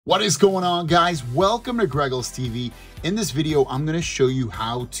What is going on, guys? Welcome to Greggles TV. In this video, I'm going to show you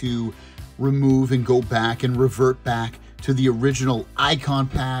how to remove and go back and revert back to the original icon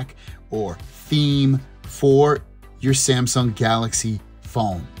pack or theme for your Samsung Galaxy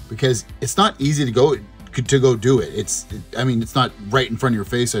phone, because it's not easy to go do it. It's not right in front of your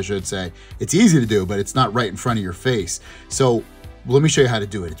face, I should say. It's easy to do, but it's not right in front of your face. So let me show you how to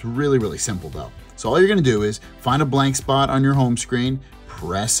do it. It's really, really simple though. So all you're going to do is find a blank spot on your home screen,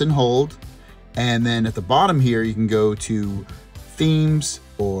 press and hold, and then at the bottom here you can go to themes,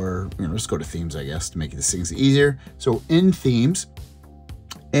 or let's go to themes, I guess, to make these things easier. So in themes,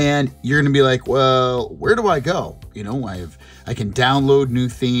 and you're gonna be like, well, where do I go? I can download new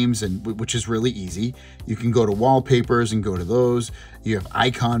themes, and which is really easy. You can go to wallpapers and go to those. You have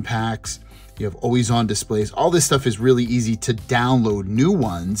icon packs, you have always on displays. All this stuff is really easy to download new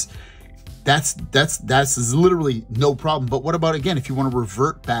ones. That's literally no problem. But what about, again, if you want to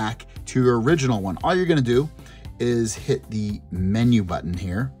revert back to your original one? All you're going to do is hit the menu button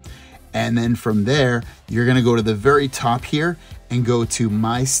here. And then from there, you're going to go to the very top here and go to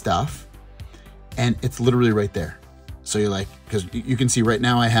My Stuff. And it's literally right there. So you're like, because you can see right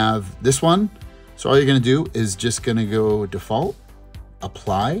now I have this one. So all you're going to do is just going to go default,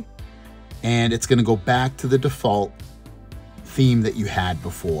 apply, and it's going to go back to the default theme that you had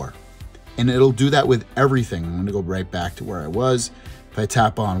before. And it'll do that with everything. I'm gonna go right back to where I was. If I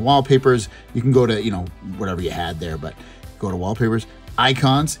tap on wallpapers, you can go to, whatever you had there, but go to wallpapers.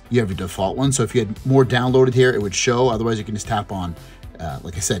 Icons, you have your default one. So if you had more downloaded here, it would show. Otherwise, you can just tap on,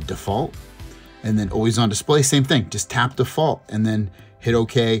 like I said, default. And then always on display, same thing. Just tap default and then hit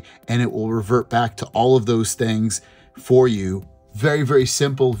OK, and it will revert back to all of those things for you. Very, very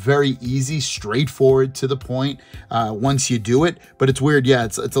simple, very easy, straightforward, to the point once you do it. But it's weird, yeah,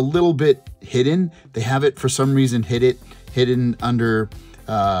 it's a little bit hidden. They have it for some reason hidden under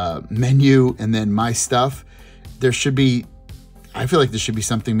menu and then My Stuff. There should be, I feel like there should be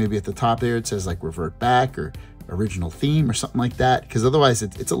something maybe at the top there. It says like revert back or original theme or something like that, because otherwise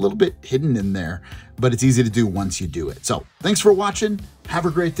it's a little bit hidden in there, but it's easy to do once you do it. So thanks for watching. Have a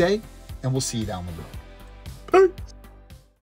great day, and we'll see you down the road. Peace.